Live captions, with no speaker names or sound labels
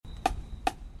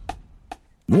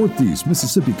Northeast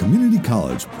Mississippi Community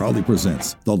College proudly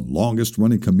presents the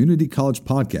longest-running community college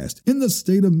podcast in the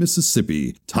state of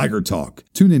Mississippi, TigerTalk.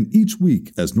 Tune in each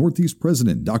week as Northeast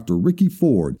President Dr. Ricky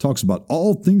Ford talks about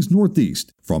all things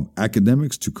Northeast, from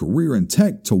academics to career and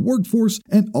tech to workforce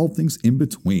and all things in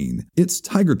between. It's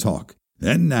TigerTalk.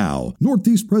 And now,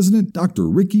 Northeast President Dr.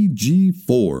 Ricky G.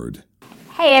 Ford.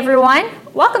 Hey everyone,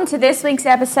 welcome to this week's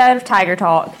episode of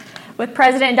TigerTalk with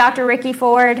President Dr. Ricky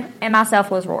Ford and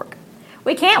myself, Liz Rourke.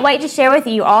 We can't wait to share with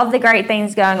you all of the great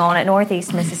things going on at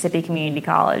Northeast Mississippi Community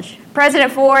College.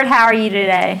 President Ford, how are you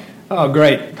today? Oh,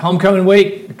 great. Homecoming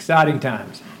week, exciting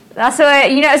times. That's what,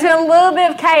 it's been a little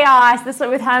bit of chaos this week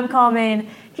with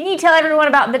homecoming. Can you tell everyone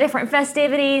about the different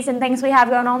festivities and things we have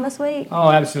going on this week?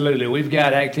 Oh, absolutely. We've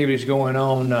got activities going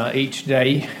on each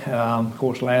day. Of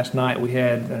course, last night we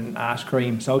had an ice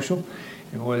cream social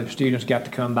where the students got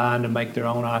to come by and make their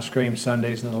own ice cream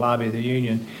sundaes in the lobby of the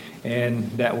Union. And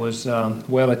that was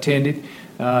well attended.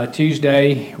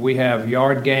 Tuesday, we have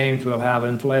yard games. We'll have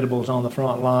inflatables on the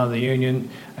front lawn of the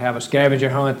Union. I have a scavenger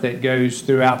hunt that goes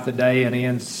throughout the day and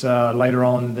ends later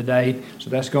on in the day. So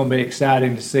that's going to be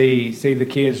exciting to see the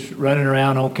kids running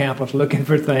around on campus looking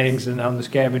for things and on the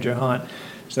scavenger hunt.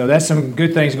 So that's some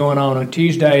good things going on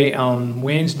Tuesday. On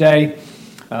Wednesday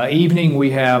evening,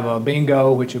 we have a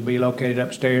bingo, which will be located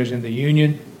upstairs in the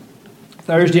Union.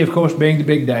 Thursday, of course, being the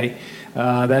big day.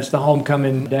 That's the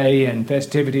homecoming day and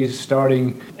festivities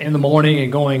starting in the morning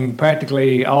and going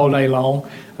practically all day long.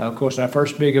 Of course, our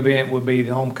first big event will be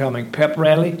the homecoming pep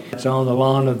rally. It's on the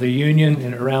lawn of the Union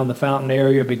and around the fountain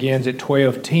area. It begins at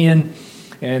 12:10.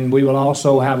 And we will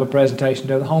also have a presentation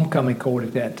to the homecoming court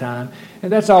at that time.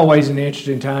 And that's always an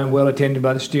interesting time, well attended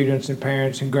by the students and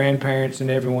parents and grandparents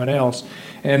and everyone else.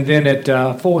 And then at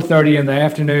 4:30 in the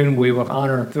afternoon, we will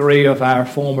honor 3 of our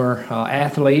former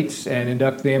athletes and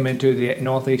induct them into the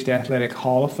Northeast Athletic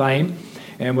Hall of Fame.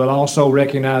 And we'll also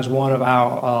recognize one of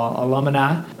our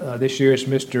alumni. This year it's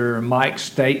Mr. Mike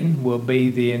Staten will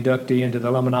be the inductee into the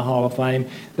Alumni Hall of Fame.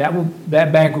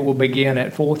 That banquet will begin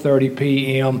at 4:30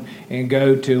 p.m. and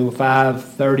go till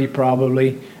 5:30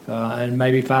 probably, and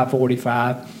maybe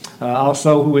 5:45.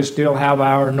 Also, we will still have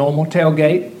our normal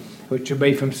tailgate, which will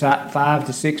be from 5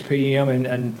 to 6 p.m.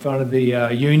 in front of the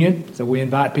Union. So we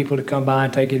invite people to come by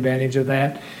and take advantage of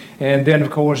that. And then, of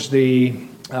course, the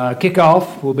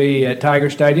kickoff will be at Tiger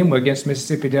Stadium against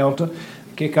Mississippi Delta.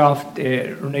 Kickoff,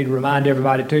 we need to remind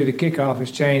everybody too, the kickoff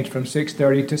has changed from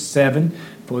 6:30 to 7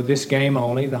 for this game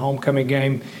only. The homecoming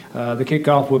game, the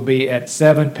kickoff will be at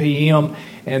 7 p.m.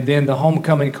 and then the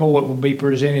homecoming court will be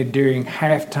presented during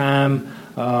halftime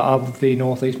of the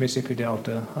Northeast Mississippi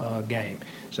Delta game.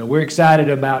 So we're excited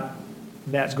about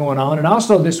that's going on. And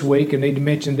also this week, I need to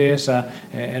mention this,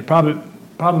 and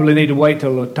probably need to wait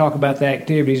till we talk about the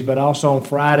activities, but also on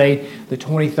Friday, the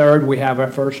 23rd, we have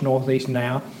our first Northeast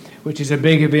Now, which is a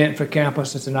big event for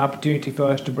campus. It's an opportunity for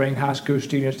us to bring high school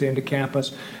students into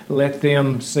campus, let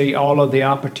them see all of the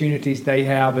opportunities they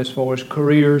have as far as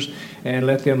careers, and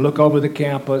let them look over the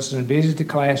campus and visit the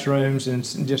classrooms and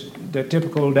just the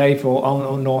typical day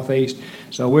on Northeast.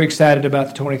 So we're excited about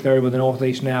the 23rd with the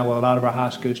Northeast Now with a lot of our high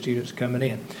school students coming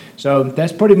in. So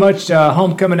that's pretty much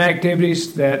homecoming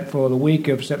activities that for the week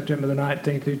of September the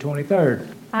 19th through 23rd.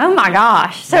 Oh my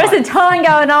gosh, so there's a ton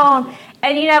going on.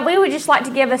 And, we would just like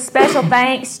to give a special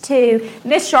thanks to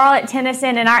Miss Charlotte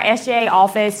Tennyson in our SGA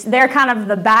office. They're kind of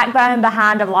the backbone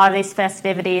behind a lot of these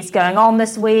festivities going on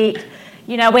this week.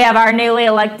 We have our newly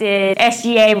elected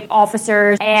SGA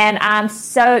officers, and I'm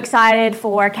so excited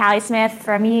for Callie Smith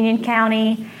from Union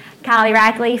County, Kylie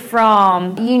Rackley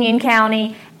from Union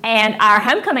County, and our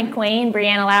homecoming queen,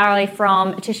 Brianna Lowerly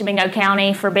from Tishomingo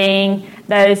County, for being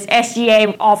those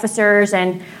SGA officers.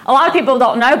 And a lot of people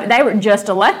don't know, but they were just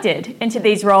elected into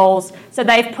these roles. So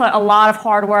they've put a lot of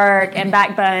hard work and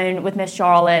backbone with Miss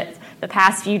Charlotte the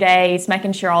past few days,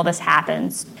 making sure all this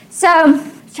happens. So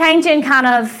changing kind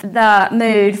of the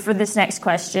mood for this next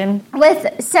question.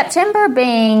 With September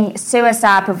being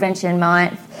Suicide Prevention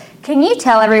Month, can you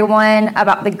tell everyone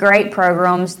about the great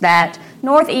programs that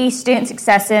Northeast Student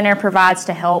Success Center provides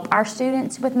to help our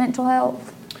students with mental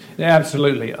health? Yeah,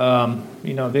 absolutely.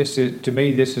 This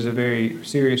is a very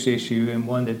serious issue and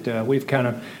one that we've kind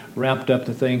of ramped up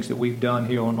the things that we've done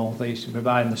here on Northeast and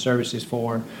providing the services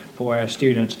for our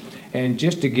students. And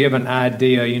just to give an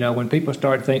idea, when people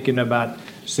start thinking about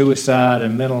suicide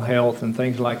and mental health and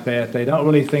things like that, they don't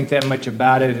really think that much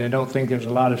about it, and they don't think there's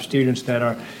a lot of students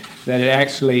that it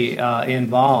actually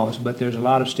involves, but there's a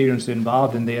lot of students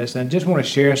involved in this. And I just want to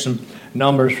share some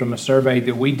numbers from a survey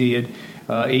that we did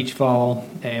each fall,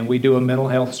 and we do a mental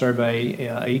health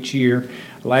survey each year.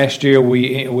 Last year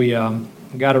we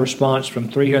got a response from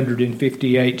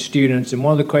 358 students, and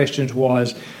one of the questions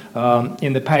was,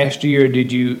 in the past year,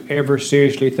 did you ever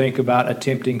seriously think about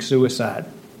attempting suicide?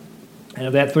 And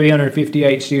of that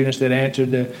 358 students that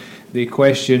answered the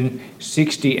question,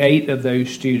 68 of those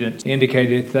students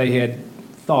indicated that they had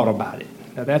thought about it.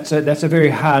 Now that's a very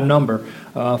high number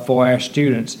for our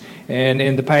students. And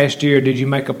in the past year, did you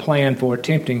make a plan for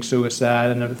attempting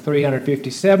suicide? And of the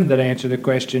 357 that answered the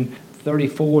question,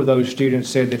 34 of those students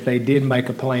said that they did make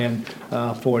a plan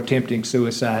for attempting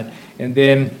suicide. And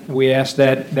then we asked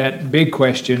that big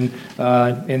question,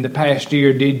 in the past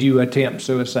year, did you attempt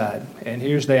suicide? And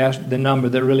here's the number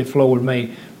that really floored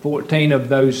me. 14 of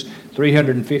those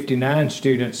 359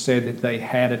 students said that they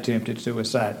had attempted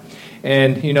suicide.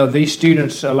 And, you know, these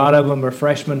students, a lot of them are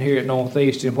freshmen here at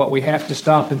Northeast, and what we have to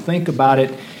stop and think about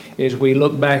it is we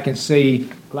look back and see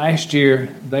last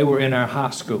year they were in our high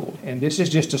school. And this is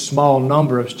just a small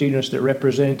number of students that are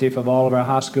representative of all of our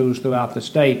high schools throughout the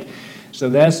state. So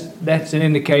that's an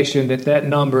indication that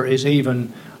number is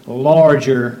even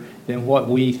larger than what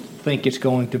we think it's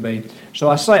going to be. So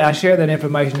I share that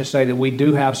information to say that we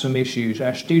do have some issues.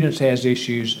 Our students has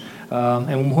issues.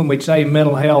 And when we say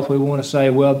mental health, we want to say,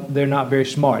 well, they're not very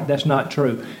smart. That's not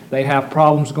true. They have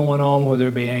problems going on, whether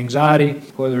it be anxiety,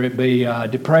 whether it be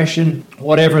depression,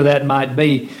 whatever that might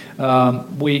be.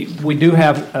 We do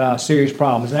have serious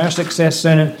problems. And our Success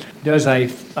Center does a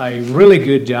really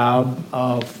good job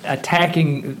of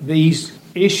attacking these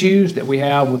issues that we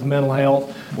have with mental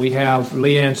health. We have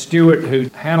Leanne Stewart, who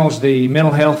handles the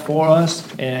mental health for us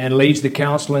and leads the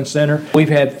counseling center. We've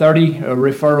had 30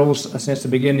 referrals since the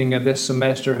beginning of this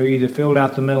semester who either filled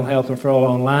out the mental health referral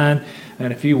online,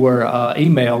 and a few were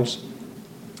emails.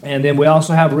 And then we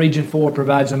also have Region 4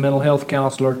 provides a mental health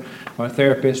counselor or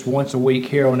therapist once a week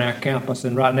here on our campus.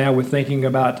 And right now we're thinking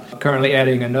about currently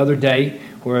adding another day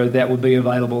where that would be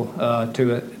available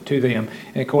to them.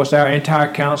 And of course, our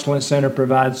entire counseling center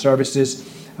provides services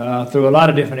through a lot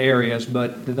of different areas,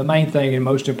 but the main thing and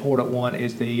most important one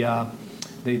is the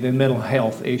mental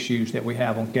health issues that we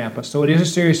have on campus. So it is a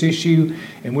serious issue,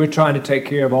 and we're trying to take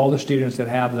care of all the students that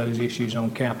have those issues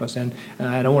on campus. And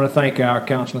I want to thank our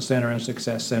Counseling Center and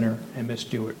Success Center and Ms.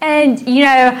 Stewart. And, you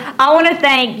know, I want to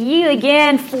thank you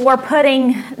again for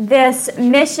putting this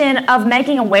mission of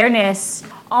making awareness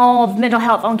of mental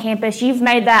health on campus. You've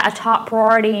made that a top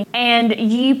priority, and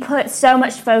you put so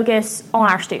much focus on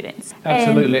our students.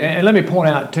 Absolutely. And let me point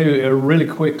out, too, really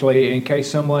quickly, in case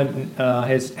someone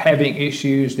is having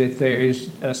issues, that there is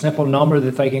a simple number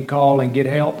that they can call and get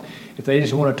help if they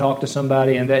just want to talk to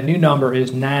somebody, and that new number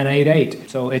is 988.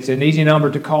 So it's an easy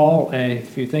number to call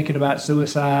if you're thinking about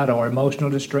suicide or emotional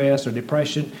distress or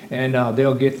depression, and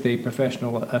they'll get the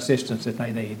professional assistance that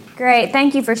they need. Great.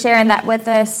 Thank you for sharing that with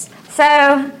us.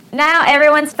 So now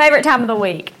everyone's favorite time of the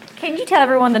week. Can you tell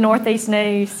everyone the Northeast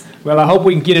news? Well, I hope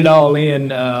we can get it all in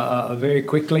very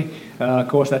quickly. Of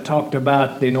course, I talked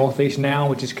about the Northeast Now,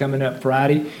 which is coming up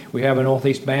Friday. We have a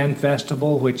Northeast Band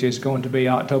Festival, which is going to be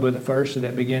October the 1st, so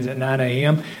that begins at 9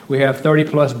 a.m. We have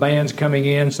 30-plus bands coming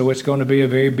in, so it's going to be a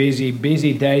very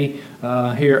busy day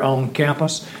here on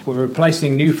campus. We're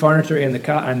replacing new furniture in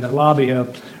the lobby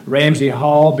of Ramsey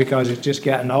Hall because it's just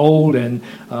gotten old, and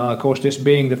of course, this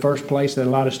being the first place that a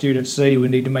lot of students see, we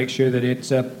need to make sure that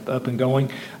it's up and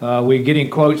going. We're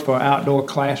getting quotes for outdoor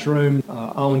classroom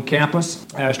on campus.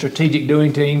 Our strategic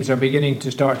doing teams are beginning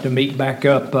to start to meet back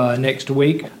up next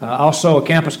week. Also, a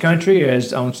campus country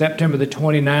is on September the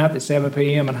 29th at 7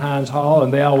 p.m. in Hines Hall,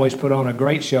 and they always put on a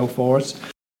great show for us.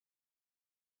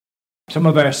 Some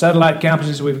of our satellite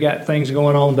campuses, we've got things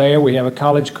going on there. We have a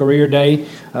college career day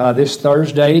this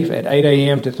Thursday at 8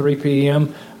 a.m. to 3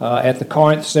 p.m. At the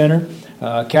Corinth Center.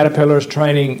 Caterpillar's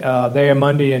training there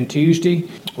Monday and Tuesday.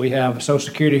 We have Social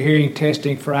Security hearing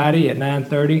testing Friday at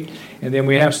 9:30, and then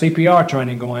we have CPR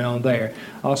training going on there.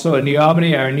 Also at New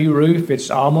Albany, our new roof, it's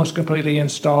almost completely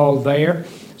installed there,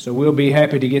 so we'll be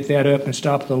happy to get that up and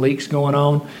stop the leaks going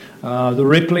on. The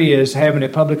Ripley is having a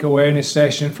public awareness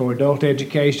session for adult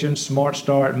education, Smart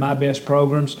Start, My Best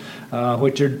programs,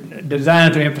 which are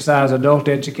designed to emphasize adult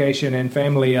education and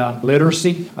family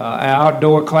literacy. Our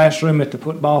outdoor classroom at the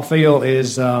football field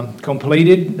is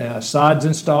completed. Sod's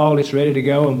installed. It's ready to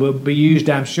go and will be used,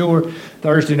 I'm sure,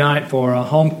 Thursday night for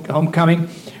homecoming.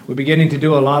 We're beginning to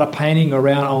do a lot of painting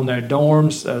around on their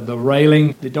dorms, the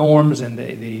railing, the dorms, and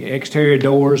the exterior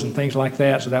doors and things like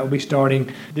that. So that will be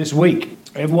starting this week.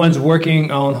 Everyone's working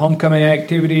on homecoming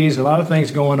activities, a lot of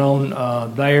things going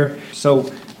on there. So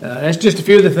That's just a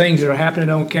few of the things that are happening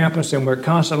on campus, and we're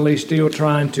constantly still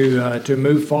trying to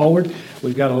move forward.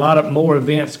 We've got a lot of more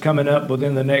events coming up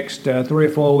within the next 3 or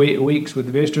 4 weeks with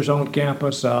visitors on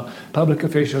campus, public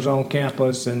officials on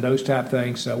campus, and those type of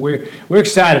things. So we're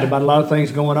excited about a lot of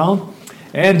things going on.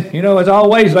 And, as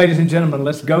always, ladies and gentlemen,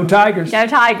 let's go Tigers. Go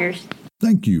Tigers.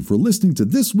 Thank you for listening to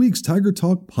this week's Tiger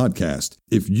Talk podcast.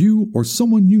 If you or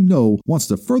someone you know wants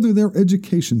to further their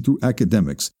education through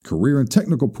academics, career and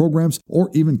technical programs,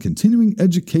 or even continuing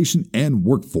education and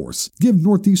workforce, give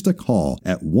Northeast a call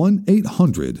at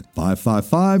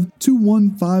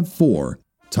 1-800-555-2154.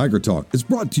 Tiger Talk is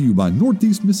brought to you by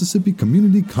Northeast Mississippi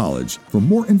Community College. For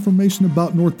more information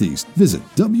about Northeast, visit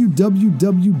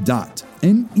www.nemcc.edu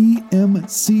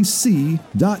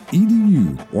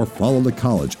or follow the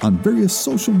college on various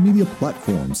social media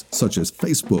platforms such as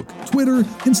Facebook, Twitter,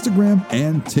 Instagram,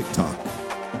 and TikTok.